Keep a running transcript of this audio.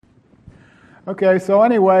Okay, so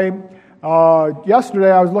anyway,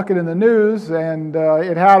 yesterday I was looking in the news and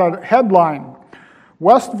it had a headline: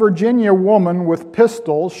 West Virginia woman with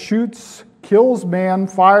pistol shoots, kills man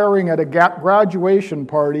firing at a graduation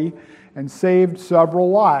party and saved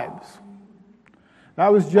several lives.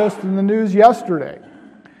 That was just in the news yesterday.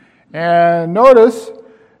 And notice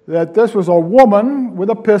that this was a woman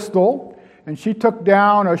with a pistol, and she took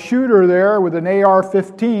down a shooter there with an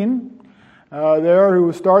AR-15 there who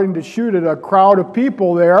was starting to shoot at a crowd of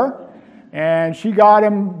people there, and she got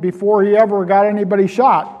him before he ever got anybody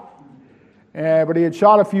shot. But he had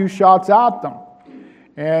shot a few shots at them.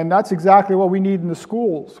 And that's exactly what we need in the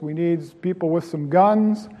schools. We need people with some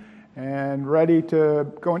guns and ready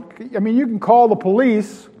to go. I mean, you can call the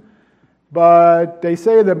police, but they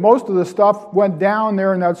say that most of the stuff went down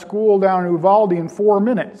there in that school down in Uvalde in 4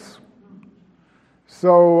 minutes.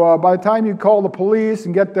 So by the time you call the police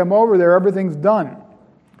and get them over there, everything's done.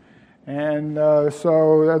 And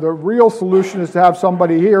so the real solution is to have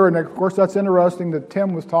somebody here. And of course, that's interesting that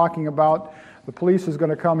Tim was talking about. The police is going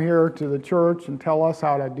to come here to the church and tell us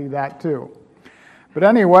how to do that too. But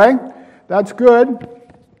anyway, that's good.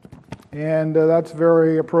 And that's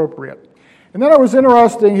very appropriate. And then it was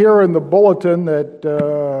interesting here in the bulletin that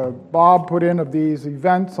Bob put in of these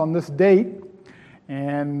events on this date.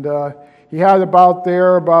 And he had about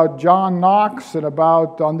John Knox, and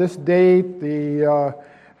about on this date the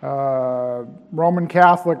Roman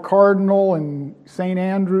Catholic cardinal in St.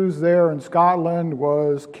 Andrews there in Scotland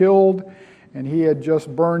was killed, and he had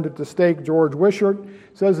just burned at the stake George Wishart.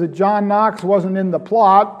 It says that John Knox wasn't in the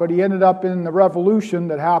plot, but he ended up in the revolution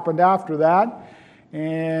that happened after that.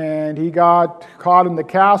 And he got caught in the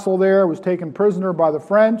castle there, was taken prisoner by the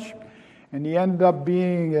French, and he ended up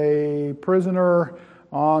being a prisoner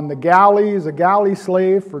on the galleys, a galley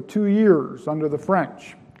slave for 2 years under the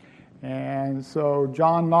French. And so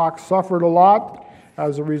John Knox suffered a lot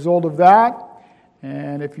as a result of that.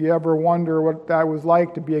 And if you ever wonder what that was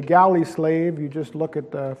like to be a galley slave, you just look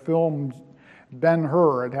at the film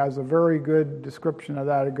Ben-Hur. It has a very good description of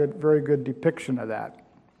that, very good depiction of that.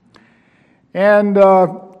 And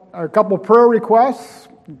a couple of prayer requests.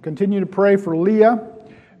 Continue to pray for Leah.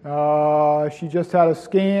 She just had a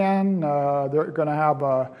scan. They're going to have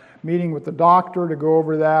a meeting with the doctor to go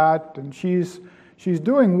over that. And she's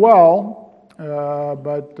doing well,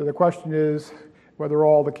 but the question is whether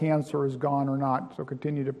all the cancer is gone or not. So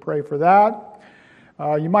continue to pray for that.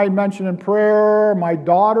 You might mention in prayer, my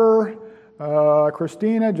daughter,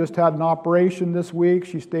 Christina, just had an operation this week.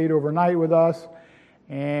 She stayed overnight with us.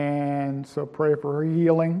 And so pray for her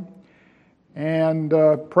healing. And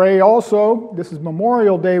pray also, this is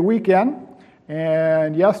Memorial Day weekend,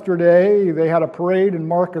 and yesterday they had a parade in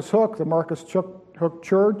Marcus Hook. The Marcus Hook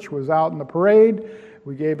Church was out in the parade.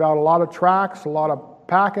 We gave out a lot of tracts, a lot of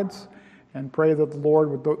packets, and pray that the Lord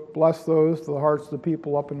would bless those to the hearts of the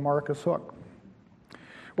people up in Marcus Hook.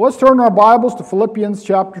 Well, let's turn our Bibles to Philippians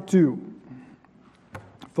chapter 2.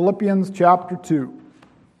 Philippians chapter 2.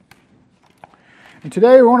 And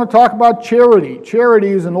today we want to talk about charity. Charity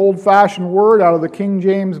is an old-fashioned word out of the King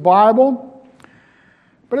James Bible,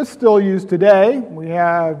 but it's still used today. We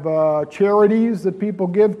have charities that people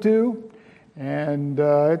give to, and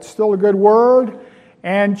it's still a good word.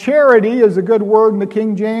 And charity is a good word in the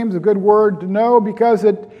King James, a good word to know because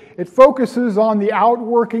it focuses on the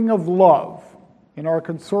outworking of love, in our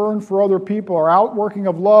concern for other people, our outworking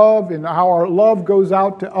of love, and how our love goes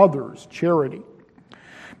out to others, charity.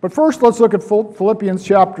 But first, let's look at Philippians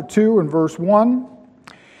chapter 2 and verse 1.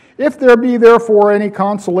 If there be therefore any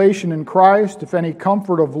consolation in Christ, if any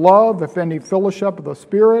comfort of love, if any fellowship of the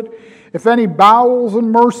Spirit, if any bowels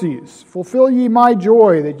and mercies, fulfill ye my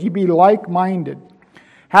joy, that ye be like-minded,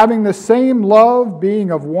 having the same love, being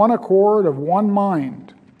of one accord, of one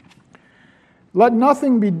mind. Let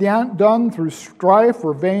nothing be done through strife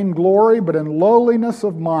or vainglory, but in lowliness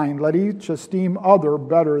of mind let each esteem other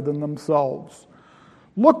better than themselves.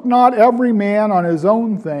 Look not every man on his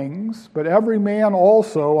own things, but every man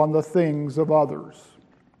also on the things of others.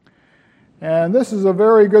 And this is a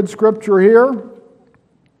very good scripture here.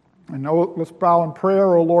 And let's bow in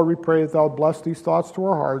prayer. O Lord, we pray that thou bless these thoughts to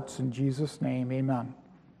our hearts. In Jesus' name, amen.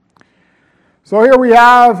 So here we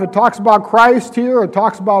have, it talks about Christ here. It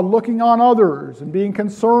talks about looking on others and being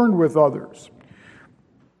concerned with others.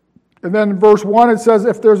 And then in verse 1 it says,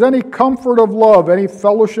 if there's any comfort of love, any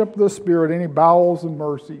fellowship of the Spirit, any bowels and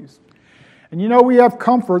mercies. And you know we have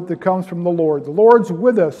comfort that comes from the Lord. The Lord's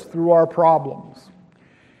with us through our problems.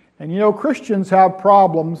 And you know Christians have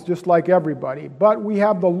problems just like everybody, but we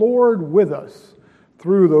have the Lord with us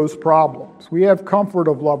through those problems. We have comfort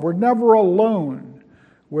of love. We're never alone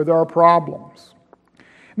with our problems.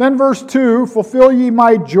 Then verse 2, fulfill ye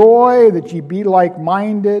my joy, that ye be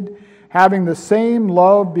like-minded, having the same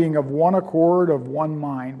love, being of one accord, of one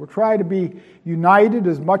mind. We'll try to be united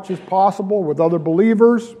as much as possible with other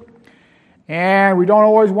believers, and we don't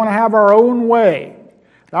always want to have our own way.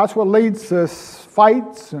 That's what leads to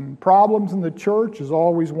fights and problems in the church, is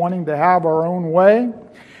always wanting to have our own way.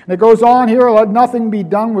 And it goes on here, let nothing be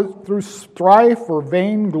done through strife or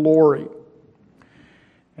vainglory.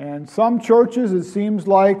 And some churches, it seems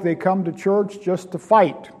like they come to church just to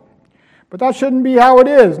fight. But that shouldn't be how it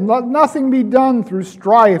is. Let nothing be done through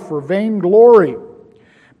strife or vainglory,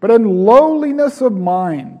 but in lowliness of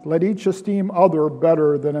mind, let each esteem other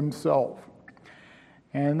better than himself.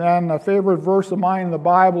 And then a favorite verse of mine in the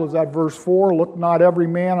Bible is that verse 4, look not every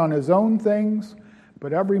man on his own things,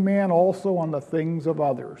 but every man also on the things of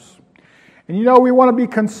others. And you know, we want to be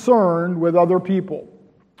concerned with other people.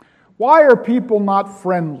 Why are people not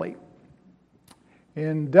friendly?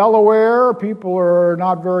 In Delaware, people are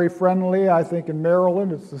not very friendly. I think in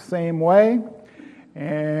Maryland it's the same way.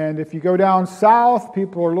 And if you go down south,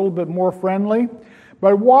 people are a little bit more friendly.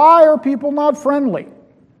 But why are people not friendly?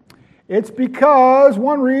 It's because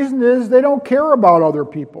one reason is they don't care about other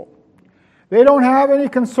people. They don't have any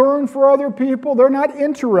concern for other people. They're not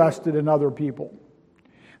interested in other people.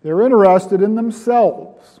 They're interested in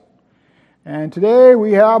themselves. And today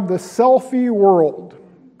we have the selfie world.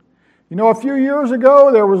 You know, a few years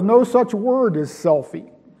ago there was no such word as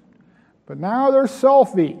selfie. But now there's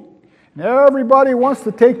selfie. And everybody wants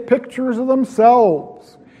to take pictures of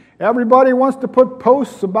themselves. Everybody wants to put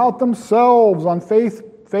posts about themselves on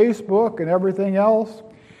Facebook and everything else.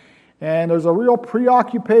 And there's a real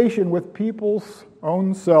preoccupation with people's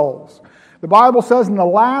own selves. The Bible says in the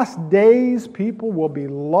last days people will be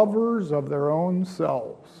lovers of their own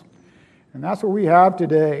selves. And that's what we have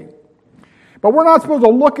today. But we're not supposed to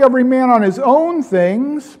look every man on his own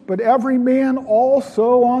things, but every man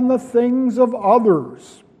also on the things of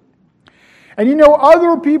others. And you know,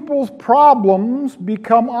 other people's problems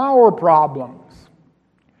become our problems.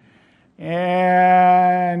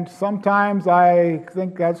 And sometimes I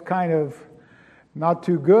think that's kind of not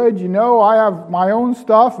too good. You know, I have my own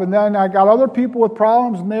stuff, and then I got other people with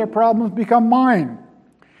problems, and their problems become mine.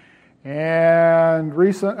 And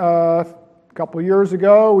a couple of years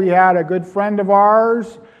ago, we had a good friend of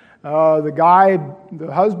ours.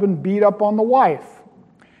 The husband beat up on the wife.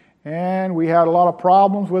 And we had a lot of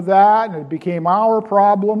problems with that, and it became our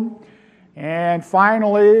problem. And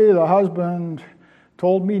finally, the husband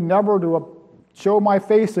told me never to show my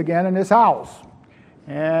face again in his house.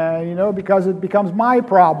 And, you know, because it becomes my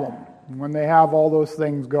problem when they have all those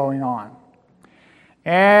things going on.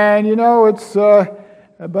 And, you know,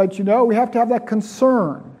 but, you know, we have to have that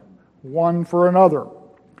concern one for another.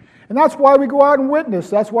 And that's why we go out and witness.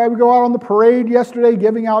 That's why we go out on the parade yesterday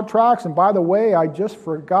giving out tracts. And by the way, I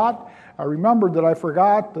remembered that I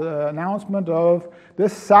forgot the announcement of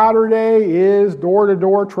this Saturday is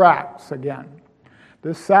door-to-door tracts again.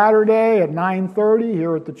 This Saturday at 9:30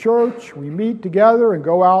 here at the church, we meet together and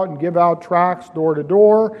go out and give out tracts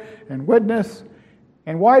door-to-door and witness.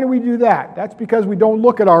 And why do we do that? That's because we don't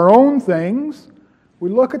look at our own things. We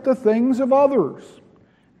look at the things of others.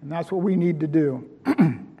 And that's what we need to do.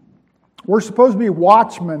 We're supposed to be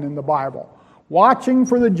watchmen in the Bible, watching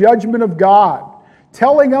for the judgment of God,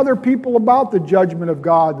 telling other people about the judgment of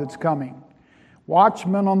God that's coming.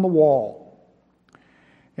 Watchmen on the wall.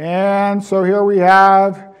 And so here we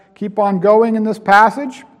have, keep on going in this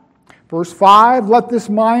passage. Verse 5, let this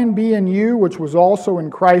mind be in you, which was also in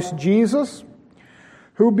Christ Jesus,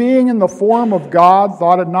 who being in the form of God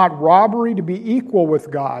thought it not robbery to be equal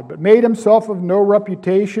with God, but made himself of no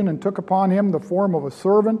reputation, and took upon him the form of a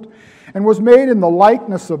servant, and was made in the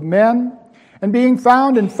likeness of men. And being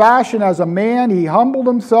found in fashion as a man, he humbled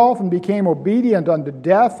himself and became obedient unto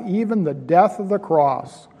death, even the death of the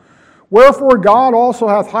cross. Wherefore God also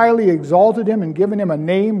hath highly exalted him, and given him a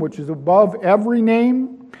name which is above every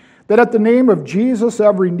name, that at the name of Jesus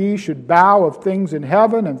every knee should bow, of things in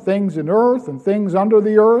heaven and things in earth and things under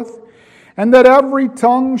the earth, and that every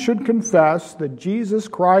tongue should confess that Jesus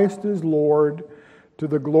Christ is Lord, to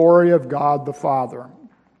the glory of God the Father.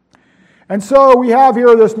 And so we have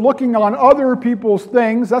here this looking on other people's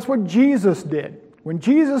things. That's what Jesus did. When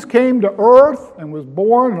Jesus came to earth and was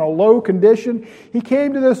born in a low condition, he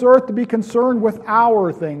came to this earth to be concerned with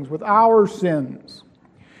our things, with our sins.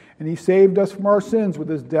 And he saved us from our sins with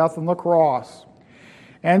his death on the cross.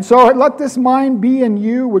 And so let this mind be in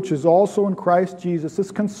you, which is also in Christ Jesus,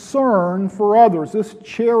 this concern for others, this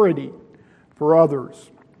charity for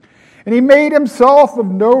others. And he made himself of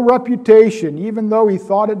no reputation, even though he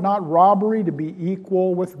thought it not robbery to be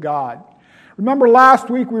equal with God. Remember last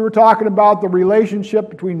week we were talking about the relationship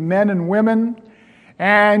between men and women.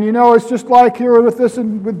 And it's just like here with this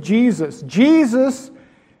and with Jesus. Jesus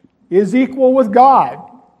is equal with God.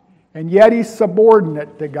 And yet he's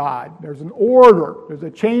subordinate to God. There's an order. There's a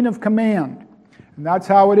chain of command. And that's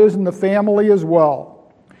how it is in the family as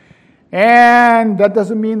well. And that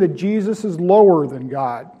doesn't mean that Jesus is lower than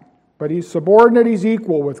God. But he's subordinate. He's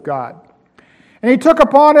equal with God. And he took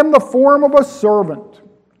upon him the form of a servant.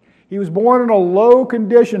 He was born in a low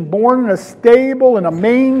condition, born in a stable, in a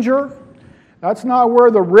manger. That's not where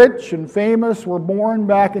the rich and famous were born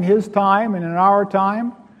back in his time and in our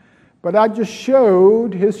time. But that just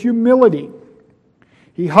showed his humility.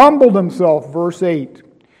 He humbled himself, verse 8,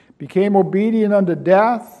 became obedient unto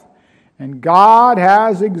death, and God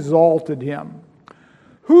has exalted him.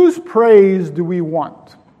 Whose praise do we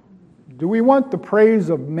want? Do we want the praise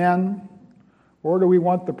of men, or do we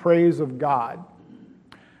want the praise of God?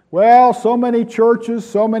 Well, so many churches,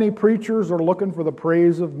 so many preachers are looking for the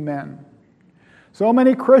praise of men. So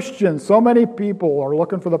many Christians, so many people are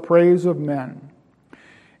looking for the praise of men.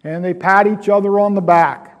 And they pat each other on the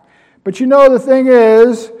back. But the thing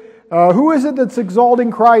is, who is it that's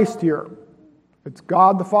exalting Christ here? It's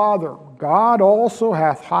God the Father. God also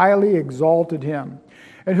hath highly exalted him.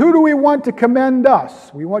 And who do we want to commend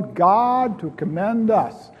us? We want God to commend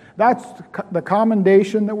us. That's the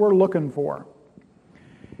commendation that we're looking for.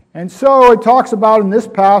 And so it talks about in this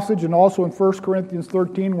passage and also in 1 Corinthians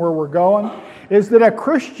 13 where we're going, is that a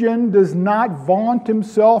Christian does not vaunt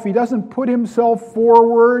himself. He doesn't put himself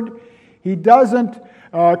forward. He doesn't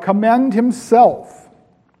commend himself.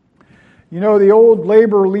 The old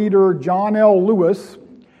labor leader John L. Lewis,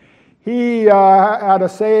 he had a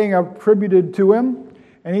saying attributed to him,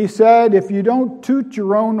 and he said, if you don't toot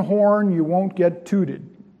your own horn, you won't get tooted.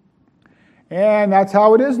 And that's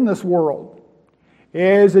how it is in this world.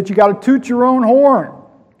 Is that you got to toot your own horn.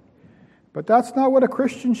 But that's not what a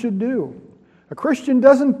Christian should do. A Christian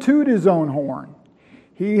doesn't toot his own horn.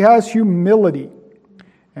 He has humility.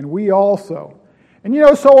 And we also. And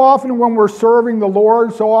so often when we're serving the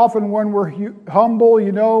Lord, so often when we're humble,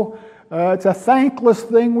 it's a thankless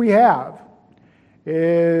thing we have.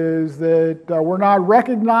 Is that we're not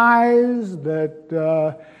recognized,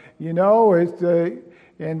 that, it's...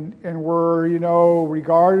 And we're,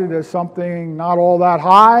 regarded as something not all that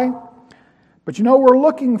high. But we're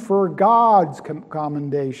looking for God's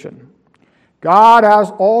commendation. God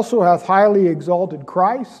also hath highly exalted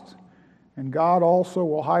Christ, and God also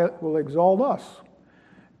will exalt us.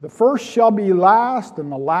 The first shall be last,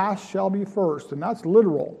 and the last shall be first. And that's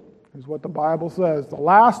literal, is what the Bible says. The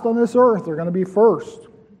last on this earth are going to be first.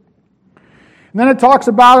 And then it talks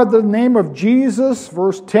about it, the name of Jesus,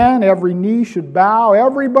 verse 10, every knee should bow.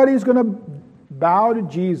 Everybody's going to bow to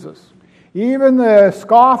Jesus. Even the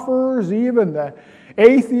scoffers, even the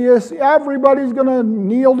atheists, everybody's going to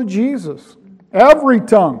kneel to Jesus. Every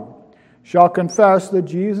tongue shall confess that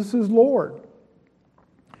Jesus is Lord.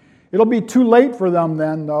 It'll be too late for them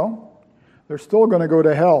then, though. They're still going to go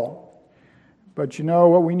to hell. But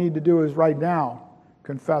what we need to do is right now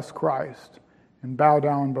confess Christ and bow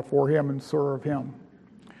down before him and serve him.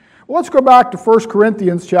 Well, let's go back to 1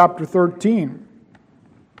 Corinthians chapter 13.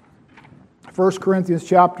 1 Corinthians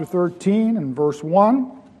chapter 13 and verse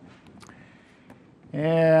 1.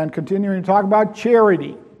 And continuing to talk about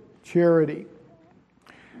charity. Charity.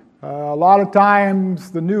 A lot of times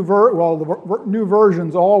the new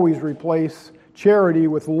versions always replace charity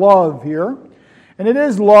with love here. And it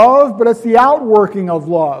is love, but it's the outworking of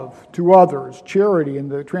love to others, charity.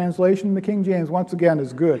 And the translation in the King James, once again,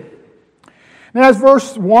 is good. And as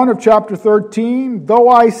verse 1 of chapter 13, though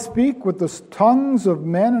I speak with the tongues of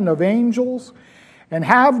men and of angels, and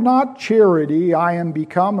have not charity, I am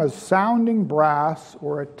become a sounding brass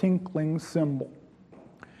or a tinkling cymbal.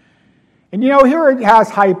 And here it has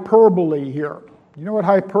hyperbole here. You know what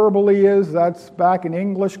hyperbole is? That's back in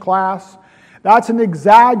English class. That's an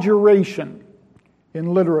exaggeration in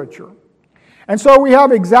literature. And so we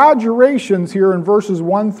have exaggerations here in verses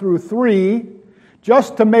 1 through 3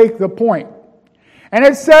 just to make the point. And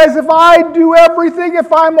it says, if I do everything,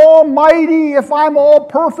 if I'm almighty, if I'm all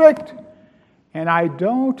perfect, and I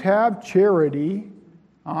don't have charity,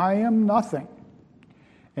 I am nothing.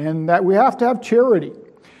 And that we have to have charity.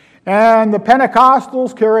 And the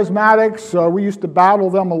Pentecostals, Charismatics, we used to battle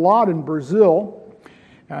them a lot in Brazil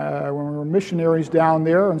when we were missionaries down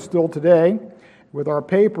there, and still today with our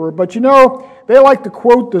paper. But they like to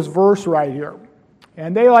quote this verse right here.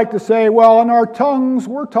 And they like to say, well, in our tongues,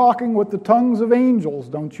 we're talking with the tongues of angels,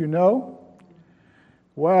 don't you know?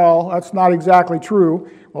 Well, that's not exactly true.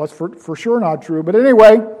 Well, it's for sure not true. But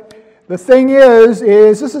anyway, the thing is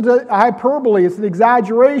this is a hyperbole, it's an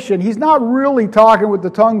exaggeration. He's not really talking with the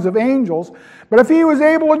tongues of angels, but if he was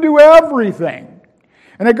able to do everything,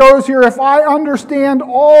 and it goes here, if I understand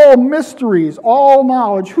all mysteries, all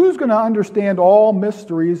knowledge, who's going to understand all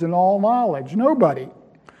mysteries and all knowledge? Nobody.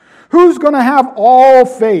 Who's going to have all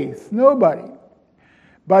faith? Nobody.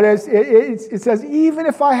 But it says, even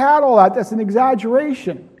if I had all that, that's an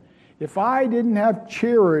exaggeration. If I didn't have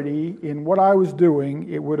charity in what I was doing,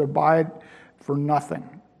 it would abide for nothing.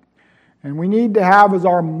 And we need to have as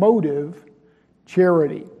our motive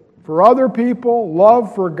charity. For other people,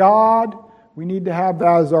 love for God, we need to have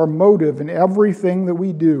that as our motive in everything that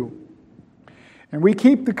we do. And we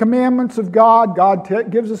keep the commandments of God. God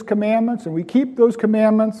gives us commandments, and we keep those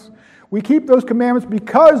commandments. We keep those commandments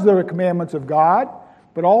because they're the commandments of God,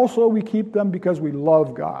 but also we keep them because we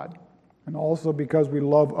love God. And also because we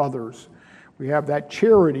love others. We have that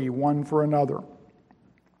charity one for another.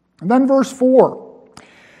 And then verse 4.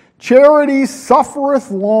 Charity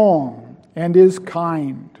suffereth long and is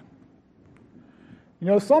kind. You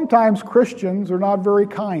know, sometimes Christians are not very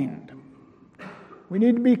kind. We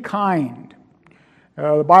need to be kind.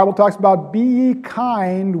 The Bible talks about be ye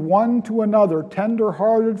kind one to another,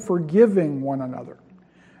 tender-hearted, forgiving one another.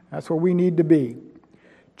 That's what we need to be.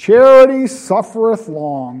 Charity suffereth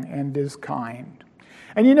long and is kind.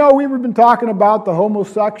 And you know, we've been talking about the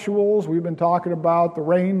homosexuals, we've been talking about the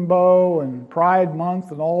rainbow and Pride Month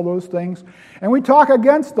and all those things. And we talk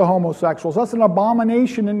against the homosexuals. That's an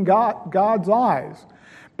abomination in God's eyes.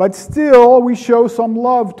 But still, we show some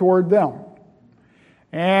love toward them.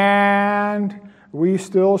 And we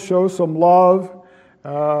still show some love.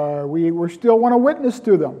 We still want to witness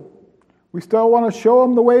to them. We still want to show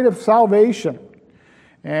them the way to salvation.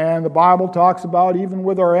 And the Bible talks about even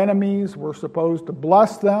with our enemies, we're supposed to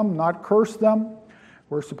bless them, not curse them.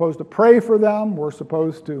 We're supposed to pray for them. We're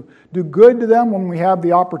supposed to do good to them when we have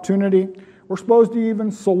the opportunity. We're supposed to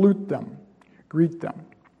even salute them, greet them.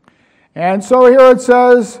 And so here it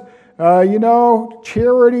says,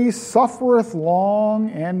 charity suffereth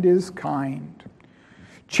long and is kind.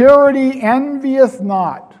 Charity envieth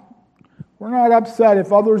not. We're not upset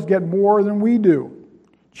if others get more than we do.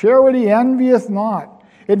 Charity envieth not.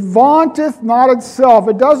 It vaunteth not itself.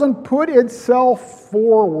 It doesn't put itself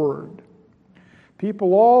forward.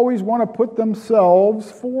 People always want to put themselves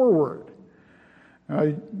forward.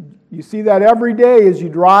 You see that every day as you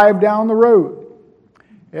drive down the road.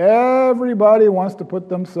 Everybody wants to put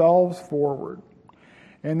themselves forward.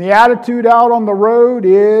 And the attitude out on the road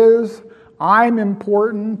is, I'm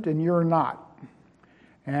important and you're not.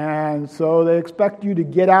 And so they expect you to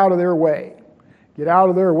get out of their way. Get out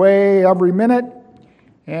of their way every minute.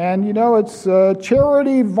 And it's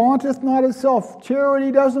charity vaunteth not itself.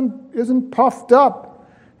 Charity isn't puffed up,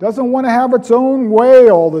 doesn't want to have its own way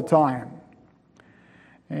all the time.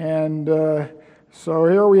 And so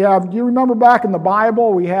here we have, do you remember back in the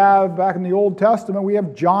Bible, back in the Old Testament, we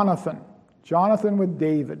have Jonathan with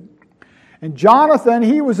David. And Jonathan,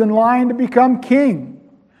 he was in line to become king,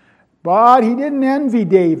 but he didn't envy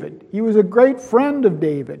David. He was a great friend of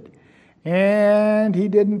David, and he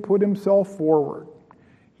didn't put himself forward.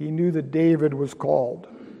 He knew that David was called.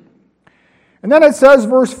 And then it says,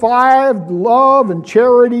 verse 5, love and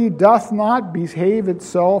charity doth not behave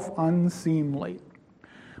itself unseemly.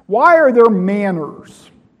 Why are there manners?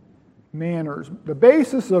 Manners. The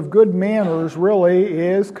basis of good manners really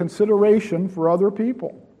is consideration for other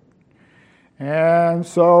people. And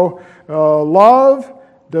so, love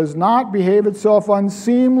does not behave itself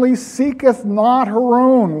unseemly, seeketh not her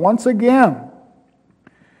own. Once again,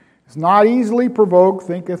 is not easily provoked,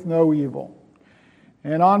 thinketh no evil.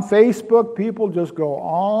 And on Facebook, people just go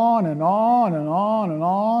on and on and on and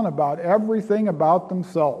on about everything about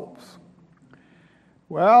themselves.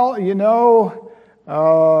 Well,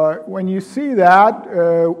 when you see that,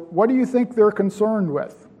 what do you think they're concerned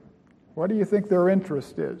with? What do you think their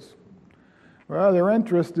interest is? Well, their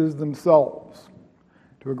interest is themselves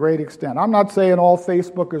to a great extent. I'm not saying all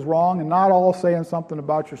Facebook is wrong, and not all saying something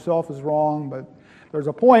about yourself is wrong, but there's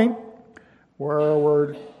a point where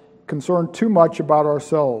we're concerned too much about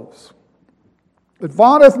ourselves. It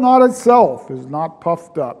vaunteth not itself, is not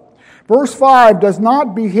puffed up. Verse 5, does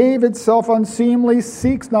not behave itself unseemly,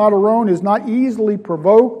 seeks not her own, is not easily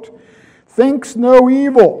provoked, thinks no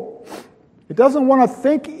evil. It doesn't want to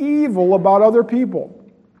think evil about other people.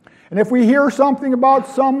 And if we hear something about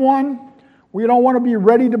someone, we don't want to be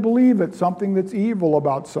ready to believe it's something that's evil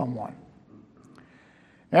about someone.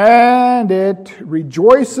 And it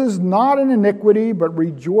rejoices not in iniquity, but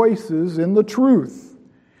rejoices in the truth.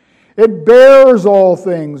 It bears all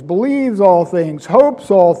things, believes all things, hopes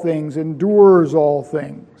all things, endures all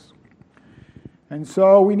things. And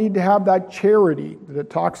so we need to have that charity that it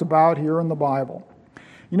talks about here in the Bible.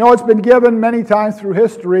 You know, it's been given many times through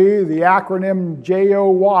history, the acronym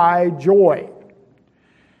JOY, joy.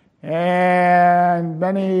 And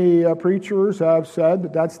many preachers have said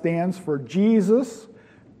that that stands for Jesus,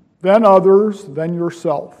 then others, then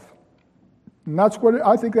yourself. And that's what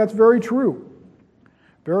I think that's very true.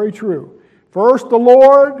 Very true. First the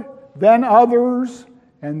Lord, then others,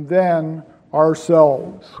 and then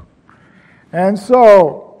ourselves. And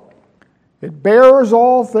so, it bears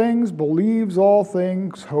all things, believes all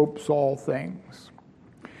things, hopes all things.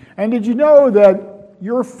 And did you know that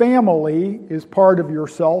your family is part of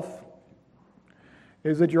yourself?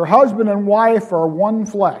 Is that your husband and wife are one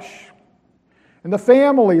flesh. And the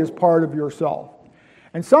family is part of yourself.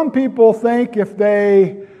 And some people think if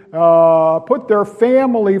they put their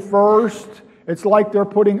family first, it's like they're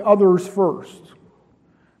putting others first.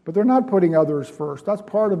 But they're not putting others first. That's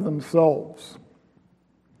part of themselves.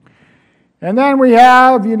 And then we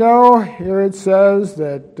have, here it says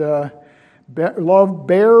that love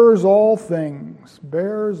bears all things.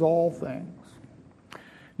 Bears all things.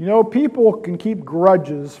 People can keep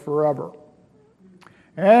grudges forever.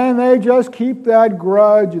 And they just keep that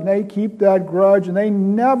grudge, and they keep that grudge, and they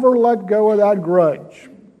never let go of that grudge.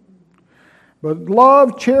 But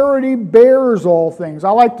love, charity, bears all things. I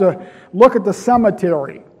like to look at the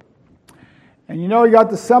cemetery. And you got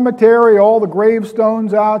the cemetery, all the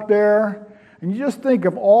gravestones out there, and you just think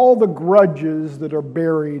of all the grudges that are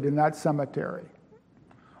buried in that cemetery.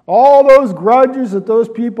 All those grudges that those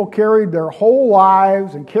people carried their whole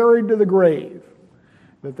lives and carried to the grave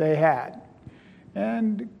that they had.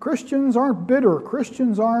 And Christians aren't bitter.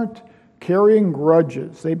 Christians aren't carrying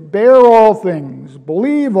grudges. They bear all things,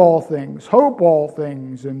 believe all things, hope all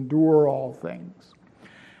things, endure all things.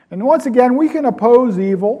 And once again, we can oppose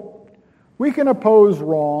evil. We can oppose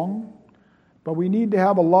wrong. But we need to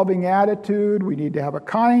have a loving attitude. We need to have a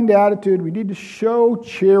kind attitude. We need to show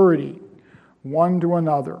charity one to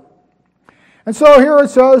another. And so here it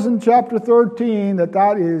says in chapter 13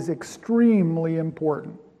 that is extremely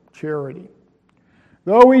important, charity.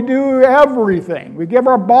 Though we do everything, we give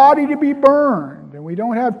our body to be burned, and we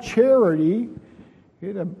don't have charity,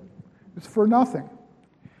 it's for nothing.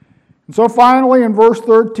 And so finally in verse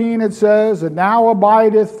 13 it says, "And now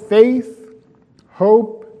abideth faith,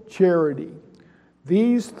 hope, charity,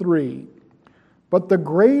 these three, but the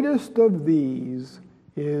greatest of these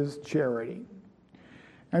is charity."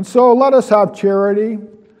 And so let us have charity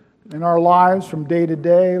in our lives from day to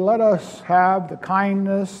day. Let us have the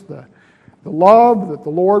kindness, the love that the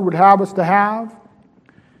Lord would have us to have.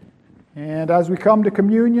 And as we come to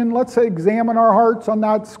communion, let's examine our hearts on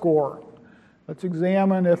that score. Let's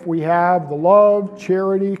examine if we have the love,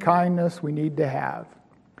 charity, kindness we need to have.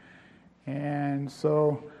 And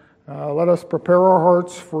so let us prepare our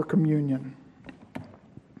hearts for communion.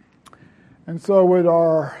 And so would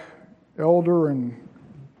our elder and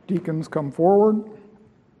deacons come forward?